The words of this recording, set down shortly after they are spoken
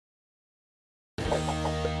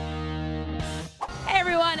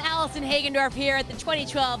everyone, Allison Hagendorf here at the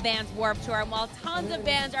 2012 Vans Warped Tour. And while tons of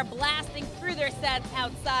bands are blasting through their sets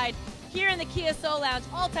outside, here in the Kia Soul Lounge,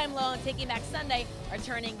 All Time Low and Taking Back Sunday are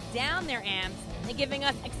turning down their amps and giving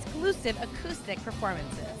us exclusive acoustic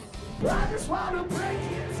performances. I just want to break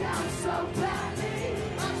it down so badly.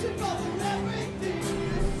 I should go through everything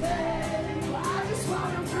you say. I just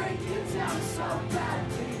want to break it down so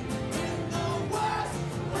badly. In the worst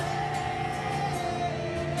way.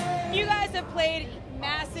 You guys have played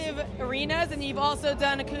massive arenas and you've also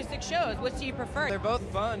done acoustic shows. Which do you prefer? They're both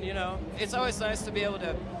fun, you know. It's always nice to be able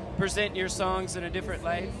to present your songs in a different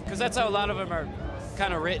light, because that's how a lot of them are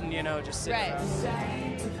kind of written, you know, just sitting around.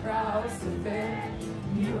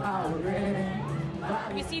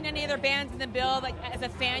 Have you seen any other bands in the bill, like as a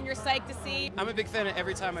fan you're psyched to see? I'm a big fan of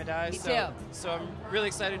Every Time I Die, Me so too. I'm really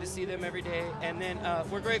excited to see them every day. And then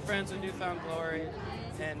we're great friends with Newfound Glory,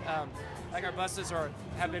 and like our buses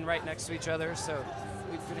have been right next to each other, so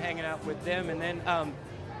we've been hanging out with them. And then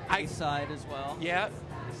Side as well. Yeah.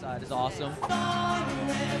 Side is awesome.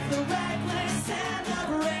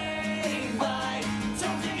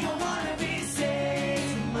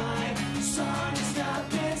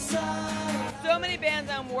 So many bands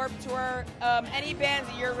on Warped Tour. Any bands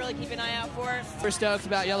that you're really keeping an eye out for? We're stoked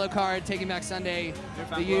about Yellow Card, Taking Back Sunday,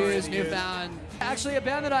 The Used, Newfound. Actually, a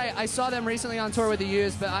band that I saw them recently on tour with The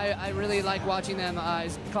Used, but I really like watching them.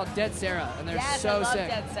 Is called Dead Sarah, and they're Yes, so I love sick.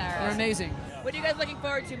 Dead Sarah. They're amazing. What are you guys looking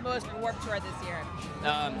forward to most for Warped Tour this year?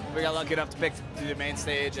 We got lucky enough to pick to the main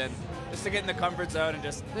stage and just to get in the comfort zone and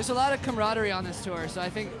just. There's a lot of camaraderie on this tour, so I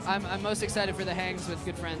think I'm most excited for the hangs with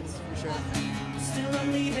good friends, for sure.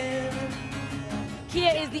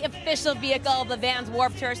 Kia is the official vehicle of the Vans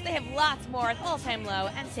Warped Tour, so they have lots more with All Time Low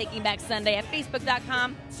and Taking Back Sunday at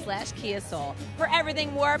facebook.com/Kia Soul. For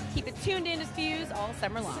everything Warped, keep it tuned in to Fuse all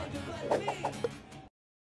summer long.